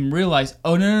and make him realize,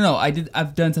 oh no,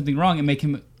 I've done something wrong, and make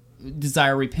him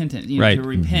desire repentance, to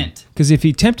repent. Because if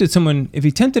he tempted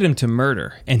him to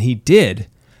murder, and he did,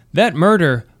 that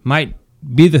murder might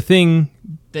be the thing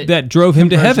that drove him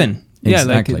to heaven.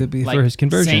 Exactly. Yeah, like for his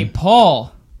conversion. St.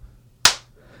 Paul.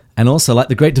 And also like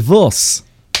the Great Divorce.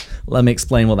 Let me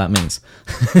explain what that means.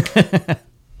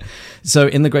 So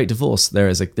in the Great Divorce, there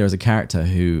is a character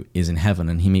who is in heaven,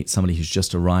 and he meets somebody who's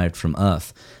just arrived from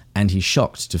Earth, and he's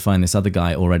shocked to find this other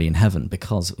guy already in heaven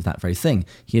because of that very thing.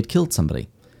 He had killed somebody.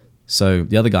 So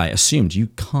the other guy assumed, you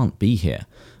can't be here.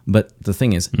 But the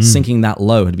thing is, sinking that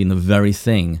low had been the very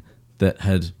thing that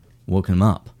had woken him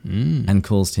up and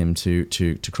caused him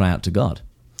to cry out to God.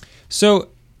 So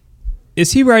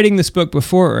is he writing this book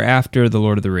before or after The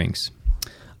Lord of the Rings?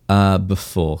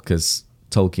 Before, because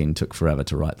Tolkien took forever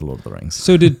to write The Lord of the Rings.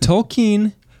 So did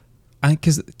Tolkien...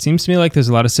 Because it seems to me like there's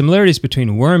a lot of similarities between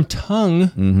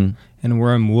Wormtongue and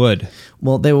Wormwood.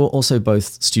 Well, they were also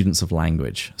both students of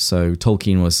language. So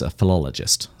Tolkien was a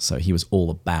philologist, so he was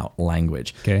all about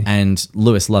language. Okay. And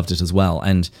Lewis loved it as well,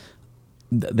 and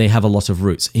they have a lot of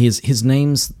roots. The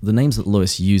names that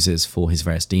Lewis uses for his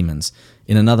various demons,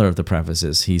 in another of the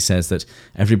prefaces, he says that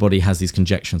everybody has these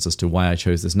conjectures as to why I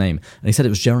chose this name. And he said it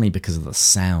was generally because of the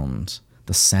sound.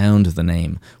 The sound of the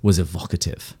name was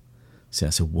evocative.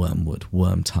 So Wormwood,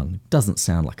 Wormtongue, doesn't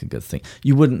sound like a good thing.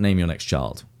 You wouldn't name your next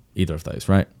child either of those,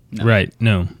 right? No. Right,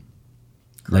 no.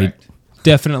 Correct.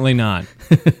 Definitely not.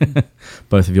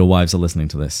 Both of your wives are listening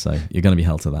to this, so you're going to be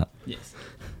held to that. Yes.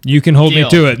 You can hold me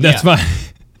to it, that's fine.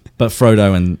 But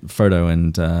Frodo and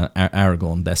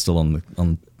Aragorn, they're still on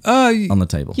the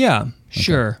table. Yeah,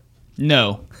 sure.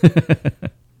 No.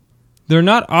 They're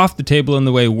not off the table in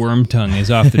the way Wormtongue is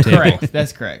off the table. Correct,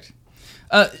 that's correct.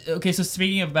 Okay, so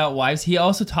speaking about wives, he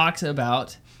also talks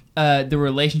about the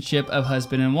relationship of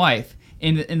husband and wife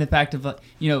in the fact of,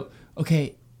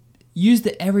 use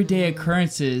the everyday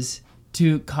occurrences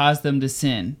to cause them to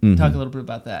sin. Mm-hmm. Talk a little bit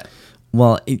about that.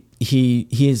 Well, he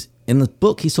is in the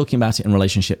book. He's talking about it in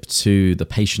relationship to the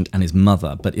patient and his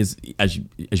mother, but as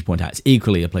you point out, it's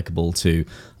equally applicable to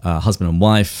husband and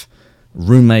wife,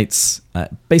 roommates.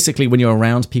 Basically, when you're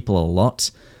around people a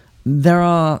lot, there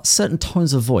are certain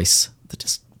tones of voice that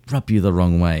just rub you the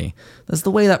wrong way. There's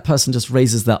the way that person just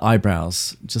raises their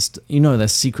eyebrows. Just, they're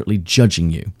secretly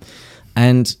judging you.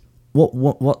 And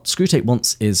what Screwtape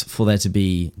wants is for there to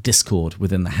be discord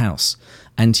within the house.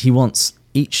 And he wants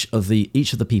each of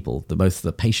the people, both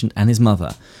the patient and his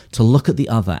mother, to look at the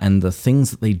other and the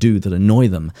things that they do that annoy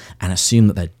them and assume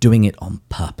that they're doing it on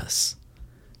purpose.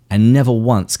 And never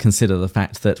once consider the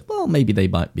fact that, well, maybe they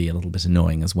might be a little bit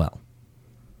annoying as well.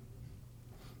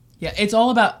 Yeah, it's all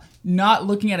about not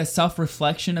looking at a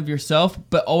self-reflection of yourself,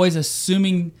 but always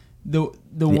assuming the worst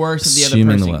of the other person.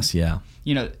 Assuming the worst, yeah.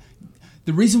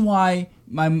 The reason why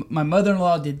my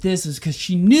mother-in-law did this is because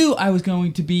she knew I was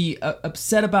going to be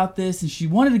upset about this, and she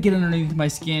wanted to get underneath my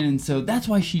skin, and so that's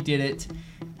why she did it.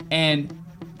 And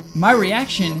my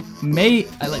reaction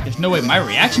there's no way my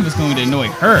reaction was going to annoy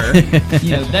her.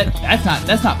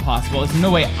 That's not possible. There's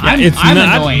no way I'm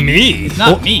not annoying. Me. It's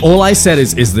not me. All I said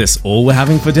is this all we're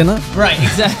having for dinner? Right,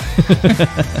 exactly.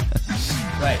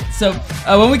 Right. So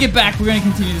when we get back, we're going to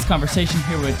continue this conversation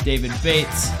here with David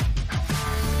Bates.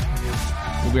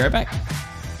 We'll be right back.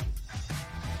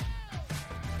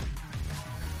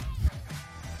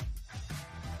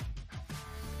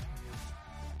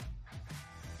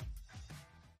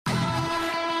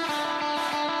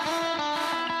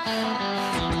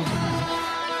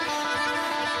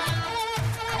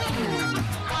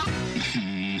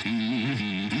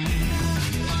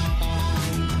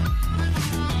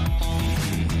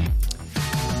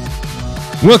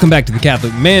 Welcome back to the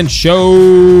Catholic Man Show.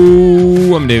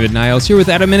 I'm David Niles here with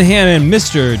Adam Minahan and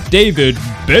Mr. David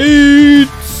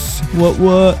Bates.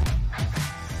 What?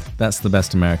 That's the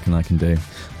best American I can do.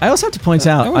 I also have to point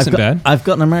out, that wasn't bad. I've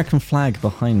got an American flag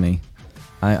behind me.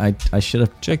 I should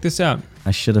have... Check this out. I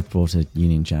should have brought a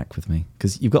Union Jack with me,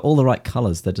 because you've got all the right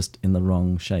colors. They're just in the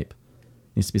wrong shape.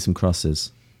 Needs to be some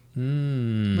crosses.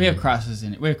 We have crosses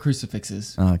in it. We have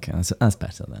crucifixes. Okay, that's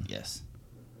better then. Yes.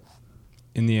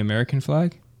 In the American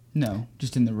flag? No,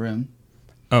 just in the room.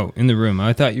 Oh, in the room.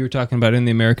 I thought you were talking about in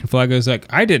the American flag. I was like,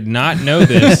 I did not know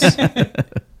this.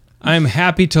 I'm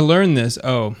happy to learn this.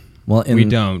 Oh, well, we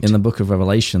don't. In the book of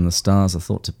Revelation, the stars are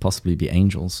thought to possibly be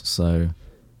angels, so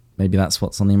maybe that's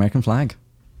what's on the American flag.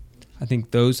 I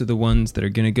think those are the ones that are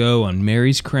going to go on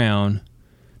Mary's crown,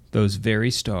 those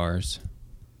very stars.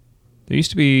 There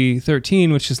used to be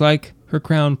 13, which is like her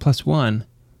crown plus 1.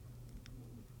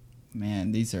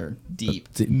 Man, these are deep.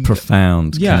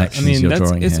 Profound connections you're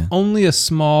drawing it's here. Only a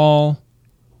small...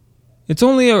 It's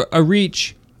only a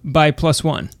reach by plus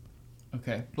 1.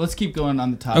 Okay, let's keep going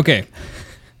on the topic. Okay,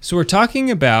 so we're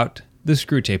talking about the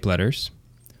Screwtape letters.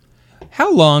 How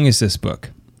long is this book?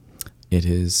 It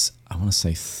is, I want to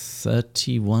say,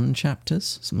 31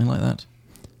 chapters, something like that.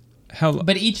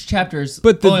 But each chapter is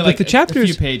the chapters,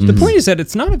 a few pages. The point is that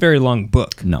it's not a very long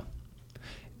book. No.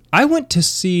 I went to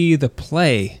see the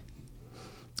play.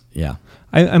 Yeah.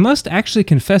 I must actually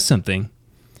confess something.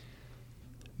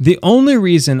 The only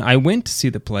reason I went to see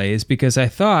the play is because I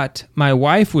thought my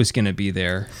wife was going to be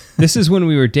there. This is when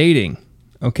we were dating,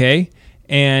 okay?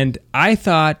 And I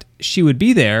thought she would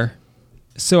be there,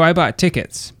 so I bought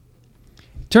tickets.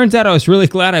 Turns out I was really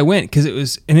glad I went because it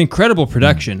was an incredible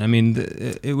production. I mean,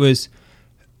 it was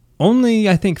only,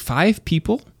 I think, 5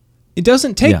 people. It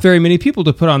doesn't take very many people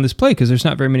to put on this play because there's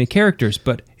not very many characters,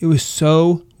 but it was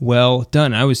so well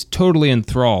done. I was totally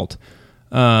enthralled.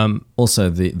 Also,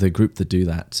 the group that do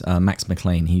that, Max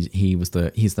McLean, he's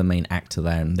the main actor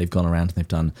there, and they've gone around and they've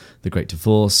done The Great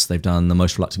Divorce, they've done The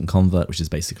Most Reluctant Convert, which is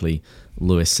basically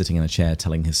Lewis sitting in a chair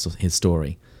telling his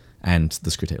story, and the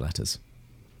Screwtape letters.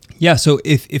 Yeah, so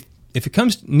if it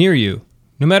comes near you,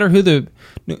 no matter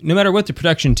what the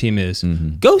production team is,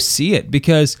 go see it,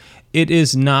 because it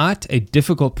is not a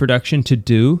difficult production to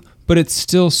do, but it's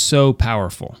still so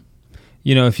powerful.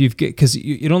 You know, because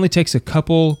it only takes a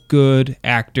couple good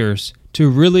actors to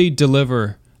really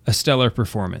deliver a stellar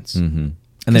performance. Mm-hmm.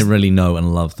 And they really know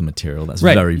and love the material. That's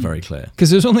very, very clear. Because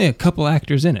there's only a couple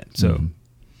actors in it, so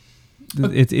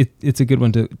it's a good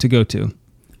one to go to.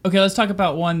 Okay, let's talk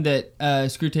about one that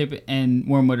Screwtape and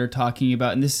Wormwood are talking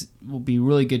about, and this will be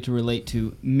really good to relate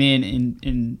to men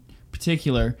in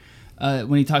particular.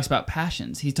 When he talks about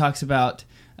passions, he talks about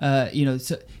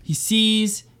so he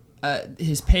sees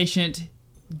his patient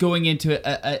going into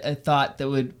a thought that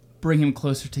would bring him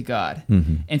closer to God.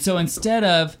 Mm-hmm. And so instead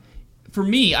of, for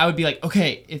me, I would be like,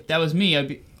 okay, if that was me, I'd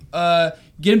be,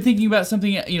 get him thinking about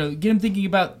something, get him thinking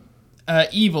about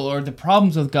evil or the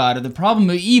problems with God or the problem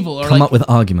of evil. Or come up with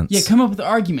arguments. Yeah, come up with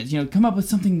arguments. Come up with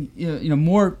something,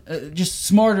 more, just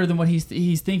smarter than what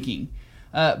he's thinking.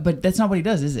 But that's not what he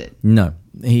does, is it? No.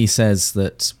 He says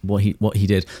that what he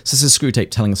did. So this is Screwtape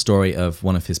telling a story of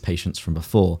one of his patients from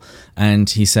before, and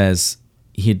he says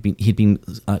he'd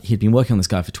been working on this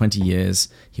guy for 20 years.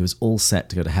 He was all set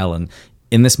to go to hell, and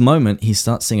in this moment, he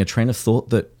starts seeing a train of thought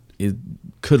that it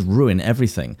could ruin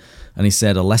everything. And he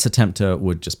said a lesser tempter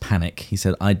would just panic. He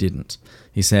said, I didn't.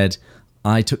 He said,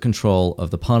 I took control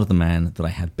of the part of the man that I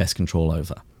had best control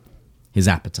over, his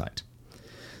appetite.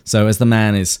 So as the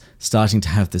man is starting to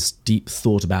have this deep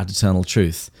thought about eternal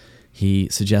truth, he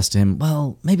suggests to him,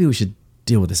 well, maybe we should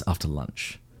deal with this after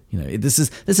lunch.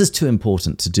 This is too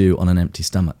important to do on an empty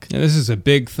stomach. Yeah, this is a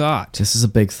big thought. This is a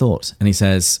big thought. And he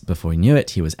says, before he knew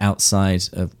it, he was outside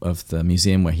of the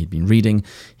museum where he'd been reading.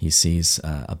 He sees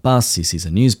a bus, he sees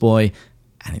a newsboy,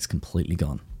 and it's completely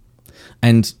gone.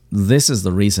 And this is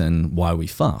the reason why we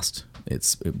fast.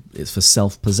 It's for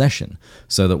self-possession,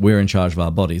 so that we're in charge of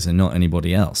our bodies and not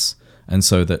anybody else. And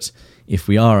so that if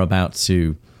we are about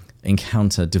to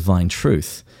encounter divine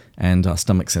truth and our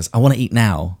stomach says, I want to eat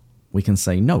now, we can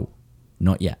say, no,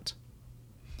 not yet.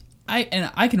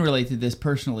 I can relate to this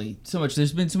personally so much.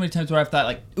 There's been so many times where I've thought,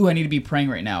 like, I need to be praying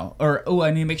right now. Or,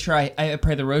 I need to make sure I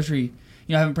pray the rosary.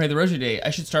 I haven't prayed the rosary today. I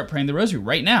should start praying the rosary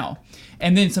right now.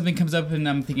 And then something comes up and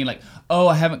I'm thinking, like,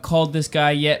 I haven't called this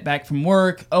guy yet back from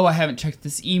work. I haven't checked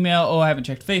this email. I haven't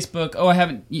checked Facebook. I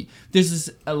haven't... There's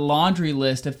a laundry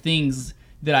list of things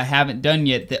that I haven't done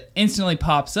yet that instantly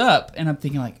pops up. And I'm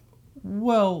thinking, like,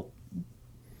 well...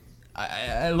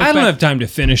 I don't have time to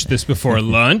finish this before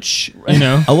lunch,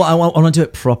 I want to do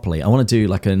it properly. I want to do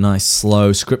like a nice,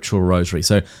 slow, scriptural rosary.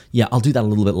 So, yeah, I'll do that a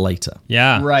little bit later.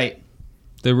 Yeah. Right.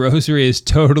 The rosary is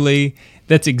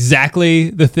that's exactly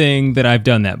the thing that I've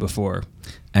done that before.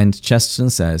 And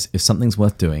Chesterton says, if something's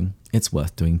worth doing, it's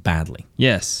worth doing badly.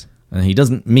 Yes. And he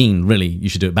doesn't mean, really, you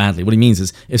should do it badly. What he means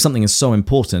is, if something is so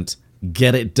important,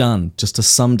 get it done, just to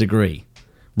some degree.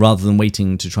 Rather than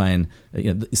waiting to try and...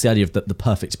 it's the idea of the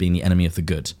perfect being the enemy of the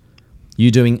good.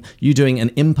 You doing an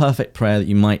imperfect prayer that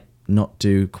you might not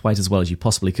do quite as well as you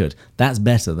possibly could, that's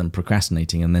better than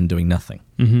procrastinating and then doing nothing.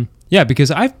 Mm-hmm. Yeah, because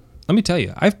let me tell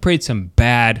you, I've prayed some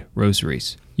bad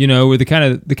rosaries. With the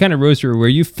kind of rosary where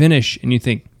you finish and you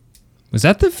think, was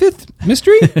that the fifth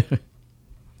mystery?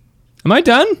 Am I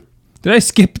done? Did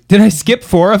I skip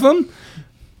 4 of them?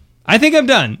 I think I'm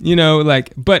done.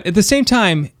 But at the same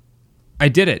time, I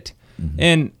did it. Mm-hmm.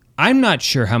 And I'm not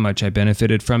sure how much I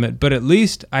benefited from it, but at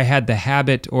least I had the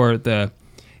habit or there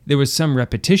was some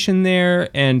repetition there,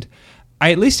 and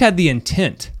I at least had the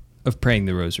intent of praying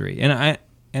the rosary. And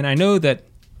I know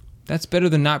that's better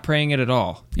than not praying it at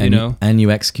all, And you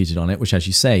executed on it, which, as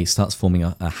you say, starts forming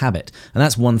a habit. And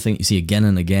that's one thing you see again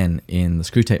and again in the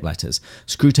Screwtape letters.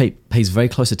 Screwtape pays very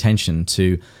close attention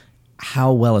to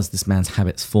how well has this man's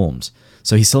habits formed.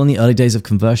 So he's still in the early days of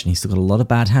conversion. He's still got a lot of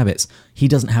bad habits. He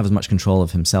doesn't have as much control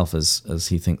of himself as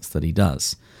he thinks that he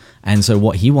does. And so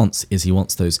what he wants is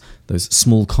those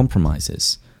small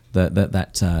compromises,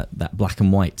 that black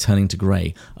and white turning to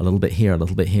grey, a little bit here, a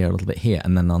little bit here, a little bit here,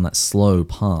 and then on that slow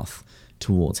path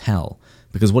towards hell.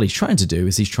 Because what he's trying to do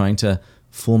is he's trying to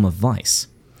form a vice.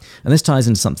 And this ties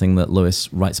into something that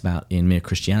Lewis writes about in Mere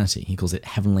Christianity. He calls it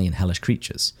heavenly and hellish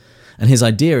creatures. And his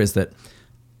idea is that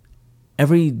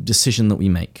every decision that we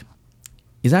make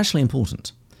is actually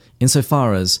important,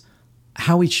 insofar as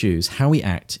how we choose, how we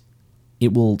act,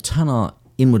 it will turn our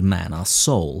inward man, our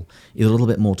soul, either a little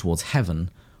bit more towards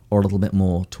heaven or a little bit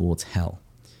more towards hell.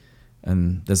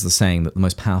 And there's the saying that the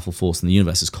most powerful force in the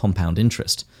universe is compound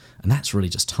interest, and that's really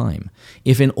just time.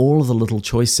 If in all of the little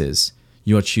choices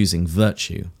you are choosing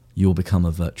virtue, you will become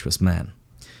a virtuous man.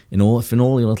 If in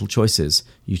all your little choices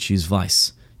you choose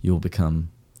vice, you will become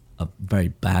a very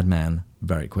bad man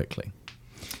very quickly.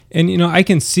 And, I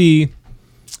can see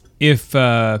if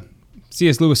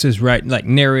C.S. Lewis is right, like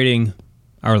narrating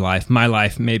our life, my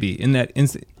life, maybe, in that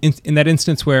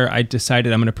instance where I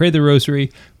decided I'm going to pray the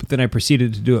rosary, but then I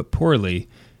proceeded to do it poorly.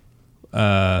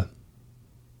 Screwtape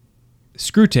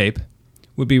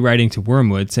would be writing to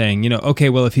Wormwood saying, okay,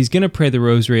 well, if he's going to pray the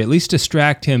rosary, at least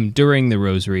distract him during the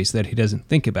rosary so that he doesn't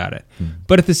think about it.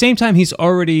 But at the same time, he's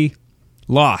already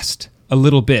lost a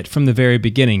little bit from the very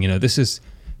beginning. This is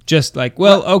just like,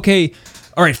 well, okay,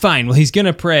 all right, fine. Well, he's going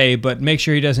to pray, but make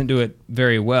sure he doesn't do it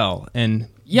very well. And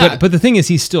yeah, but the thing is,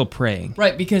 he's still praying.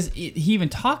 Right, because he even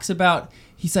talks about,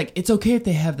 he's like, it's okay if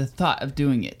they have the thought of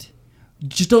doing it.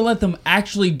 Just don't let them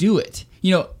actually do it.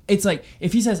 It's like,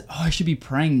 if he says, I should be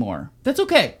praying more, that's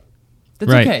okay.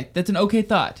 That's right. Okay. That's an okay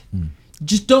thought.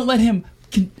 Just don't let him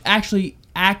actually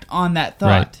act on that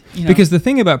thought. Right. Because the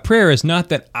thing about prayer is not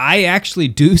that I actually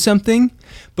do something,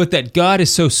 but that God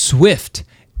is so swift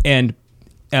and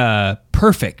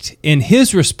perfect in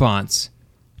his response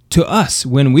to us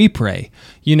when we pray.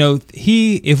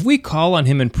 If we call on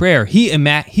him in prayer,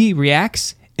 he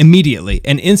reacts immediately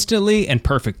and instantly and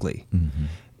perfectly.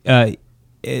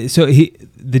 So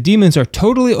the demons are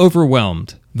totally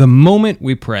overwhelmed the moment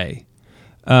we pray,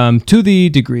 to the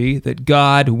degree that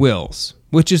God wills,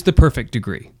 which is the perfect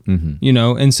degree. You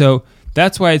know, and so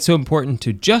that's why it's so important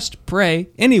to just pray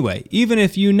anyway, even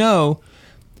if you know,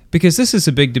 because this is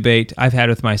a big debate I've had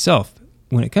with myself.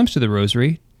 When it comes to the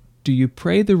rosary, do you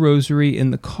pray the rosary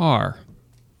in the car?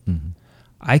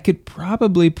 I could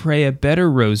probably pray a better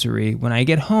rosary when I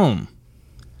get home.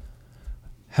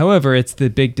 However, it's the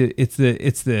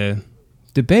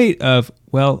debate of,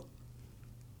 well,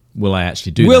 will I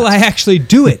actually do will that? I actually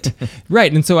do it?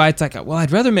 Right. And so it's like, well,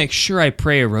 I'd rather make sure I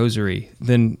pray a rosary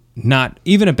than not,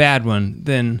 even a bad one,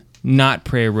 than not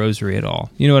pray a rosary at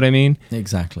all. You know what I mean?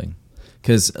 Exactly.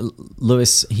 Because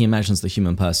Lewis, he imagines the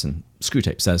human person.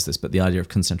 Screwtape says this, but the idea of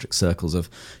concentric circles of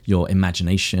your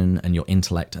imagination and your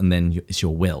intellect, and then it's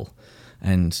your will.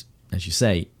 And as you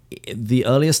say, the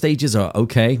earlier stages are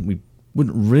okay. We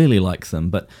wouldn't really like them,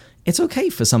 but it's okay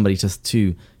for somebody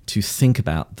to think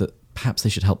about that perhaps they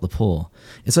should help the poor.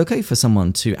 It's okay for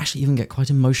someone to actually even get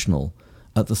quite emotional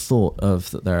at the thought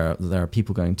of that there are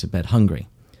people going to bed hungry.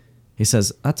 He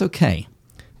says, that's okay.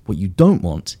 What you don't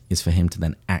want is for him to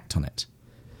then act on it.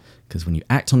 Because when you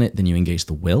act on it, then you engage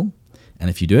the will. And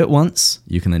if you do it once,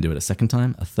 you can then do it a second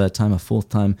time, a third time, a fourth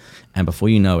time. And before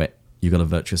you know it, you've got a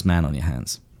virtuous man on your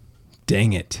hands.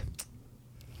 Dang it.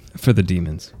 For the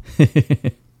demons.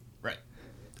 Right.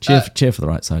 Cheer for the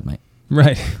right side, mate.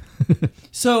 Right.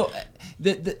 So,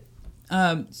 the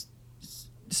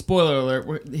spoiler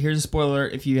alert. Here's a spoiler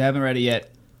alert. If you haven't read it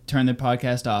yet, turn the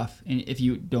podcast off. And if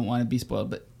you don't want to be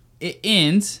spoiled, but it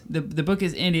ends. The book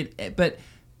is ended. But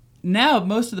now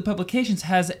most of the publications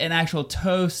has an actual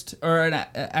toast or an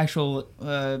actual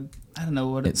I don't know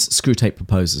what it's Screwtape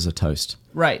proposes a toast.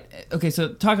 Right. Okay.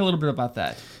 So talk a little bit about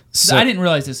that. So, I didn't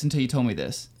realize this until you told me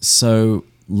this. So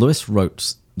Lewis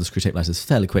wrote the Screwtape letters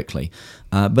fairly quickly,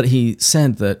 but he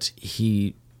said that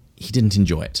he didn't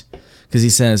enjoy it because he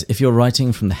says if you're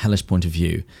writing from the hellish point of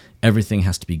view, everything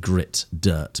has to be grit,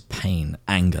 dirt, pain,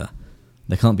 anger.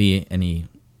 There can't be any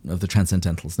of the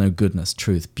transcendentals, no goodness,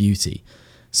 truth, beauty.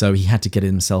 So he had to get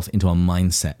himself into a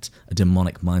mindset, a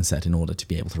demonic mindset, in order to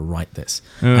be able to write this.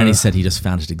 And he said he just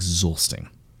found it exhausting.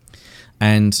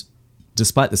 And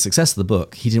despite the success of the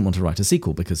book, he didn't want to write a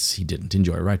sequel because he didn't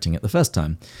enjoy writing it the first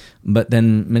time. But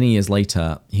then many years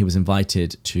later, he was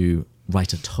invited to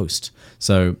write a toast.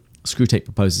 So Screwtape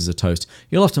proposes a toast.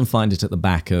 You'll often find it at the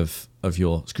back of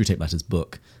your Screwtape Letters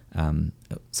book,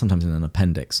 sometimes in an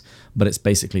appendix. But it's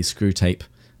basically Screwtape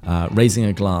raising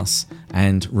a glass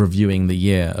and reviewing the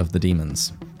year of the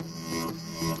demons.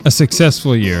 A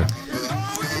successful year.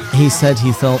 He said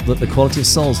he felt that the quality of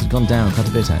souls had gone down quite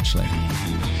a bit, actually.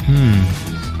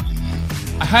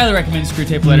 I highly recommend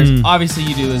Screwtape Letters. Obviously,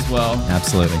 you do as well.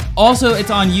 Absolutely. Also, it's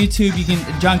on YouTube.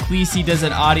 John Cleese does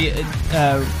an audio,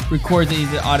 records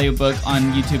the audiobook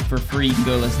on YouTube for free. You can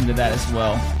go listen to that as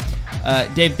well.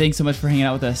 Dave, thanks so much for hanging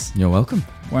out with us. You're welcome.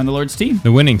 We're on the Lord's team.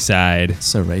 The winning side.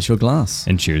 So raise your glass.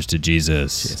 And cheers to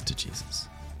Jesus. Cheers to Jesus.